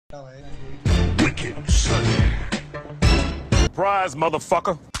Wicked son. Surprise,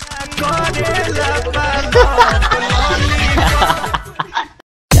 motherfucker.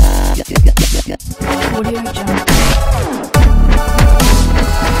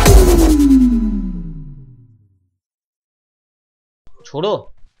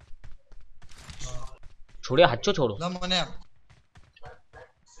 छोड़ो छोड़े हाचो छोड़ो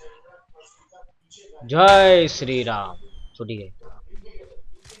जय श्री राम छूटी गई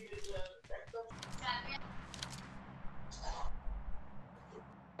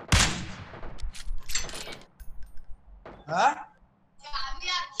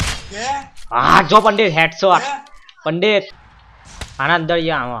हाँ जो पंडित हेडशॉट पंडित आना अंदर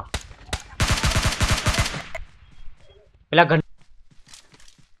ये आवा પેલા ઘર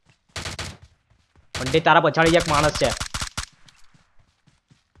पंडित तारा पछाड़ी एक माणस છે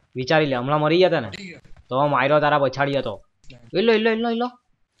વિચારી લે હમણાં મરી ગયા હતા ને તો માર્યો તારા પછાડી હતો ઇલ્લો ઇલ્લો ઇલ્લો ઇલ્લો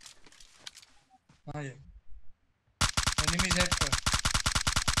હા એનિમી સેટ પર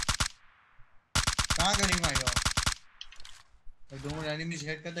કહાં ગરી માર્યો દો એનિમી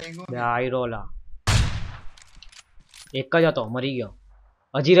સેટ કરતા એંગો આયરો લા એક જ હતો મરી ગયો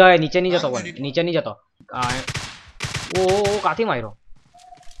હજી રહે નીચે નહીં જતો નીચે નહીં જતો ओ काथी मारो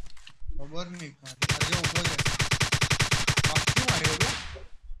खबर नहीं अरे ऊपर है काथी मारो बे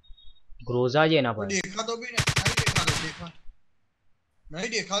ग्रोजा जे ना पर देखा तो भी नहीं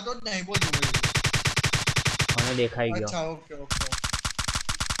देखा तो नहीं बोल दूंगा मैंने देखा ही गया अच्छा ओके ओके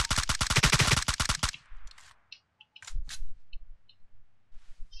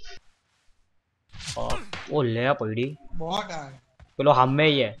ओ ले पड़ी बहुत आ पेलो हम में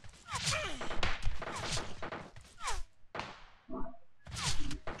ही है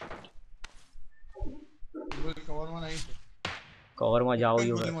कवर में जाओ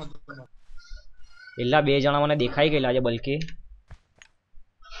यू एला बे जना મને દેખાઈ ગયેલા છે બલકે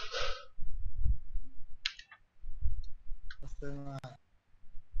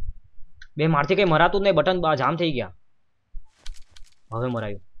બે મારથી કઈ મરાતું જ નહીં બટન જામ થઈ ગયા હવે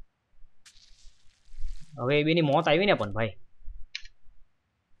મરાયું હવે એ બેની મોત આવી ને પણ ભાઈ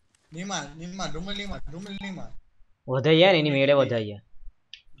નીમા ડુમલ નીમા વધાઈ જાય ને એની મેળે વધાઈ જાય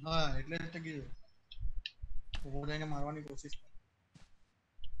હા એટલે જ કીધું ઓડાઈને મારવાની કોશિશ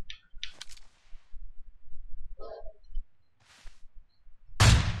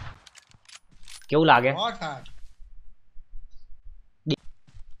કેવું લાગે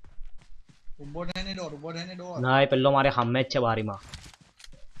ઉભો થઈને ડોર ના એ પેલો મારે સામે જ છે બારીમાં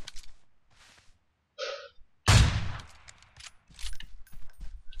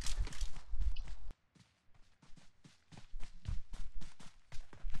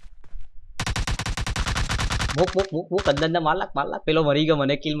वो कंदन मार लाख पेलो मरी गयो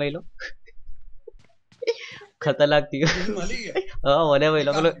મને કિલ મઈલો ખતરનાક થી મળી ગયો હા મને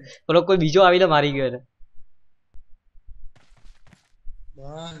મઈલો પેલો કોઈ બીજો આવીને મારી ગયો એને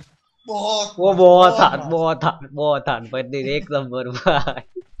बहुत बंदे एक नंबर भाई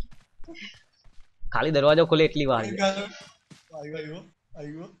खाली दरवाजा खोले इतनी बार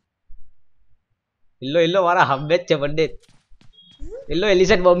इल्लो इल्लो मारा हम बेच છે पंडित इल्लो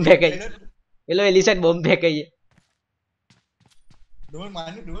एलिसेट बम फेंके इल्लो एलिसेट बम फेंके ये डोल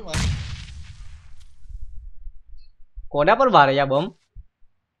मार कोना पर मारे या बम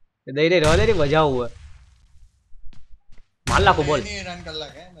दे रे रह दे रे मजा हुआ मार ला को बोल नहीं रन कर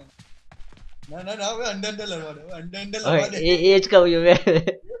लगा ना वे अंदर लगा दे अंदर लगा दे एज का हुई मैं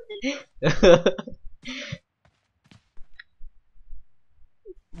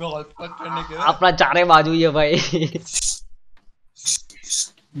गोल पक करने के अपना चारे बाजू ये भाई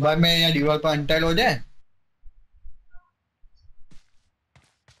भाई मैं यहाँ दीवार पर अंटाइल हो जाए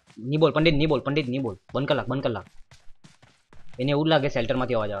नहीं बोल पंडित नहीं बोल बंद कर लाग इन्हें એવું લાગે શેલ્ટર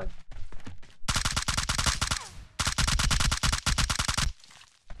માંથી અવાજ આવે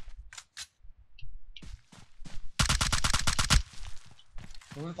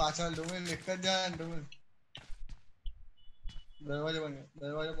डोल पाछल डोल लेकर जा डोल दरवाजा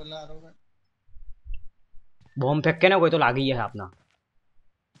बंद आ रहा है बॉम्ब फेंक के ना कोई तो लागी है अपना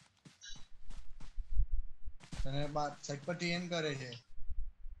तने बात साइड पर टीएन करे છે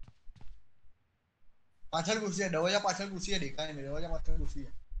पाछल घुसी है दरवाजा पाछल घुसी है देखा नहीं दरवाजा पाछल घुसी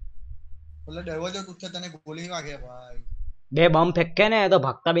है बोले दरवाजा टूटे तने गोली वागे भाई बे बम फेंक के ने तो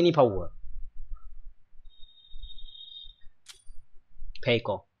भागता भी नहीं फाऊगा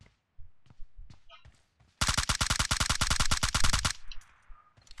फेंको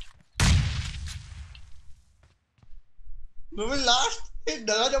नो लास्ट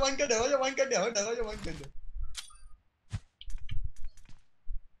दरवाजा बंद कर दे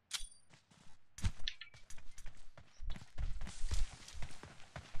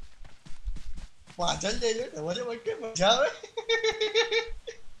પાછળ જઈ લો દરવાજો બંધ કે મજા આવે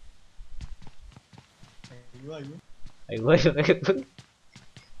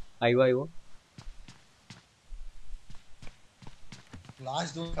આવ્યો આવ્યો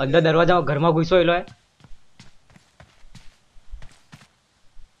લાસ્ટ ડોર અંદર દરવાજા ઘરમાં ઘૂસ્યો એલો હે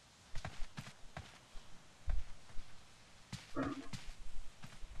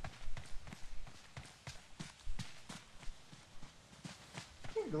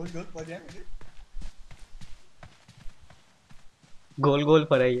ડોર પડ્યા गोल गोल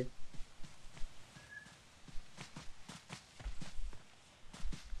फराई है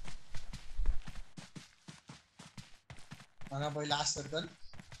આના પછી લાસ્ટ સર્કલ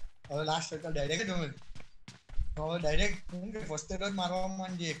હવે લાસ્ટ સર્કલ ડાયરેક્ટ જ હવે ડાયરેક્ટ હું કે ફર્સ્ટ એડ જ મારવા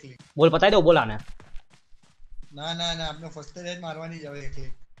માંડી એકલી बोल बताई दो बोला ने ના ના ના આપણે ફર્સ્ટ એડ જ મારવાની જ હવે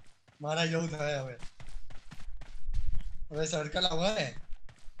એકલી મારા જેવું થાય હવે સર્કલ આવે ને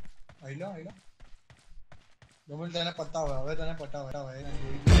આઈલો ડબલ તને પતાવે હવે તને પતાવે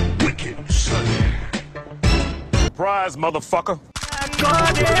Surprise, motherfucker.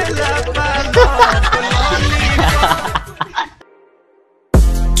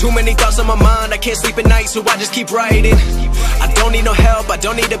 Too many thoughts on my mind, I can't sleep at night, so I just keep writing. I don't need no help, I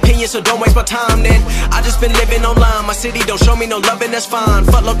don't need opinions, so don't waste my time then. I just been living online, my city don't show me no love and that's fine.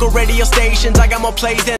 Fuck local radio stations, I got more plays than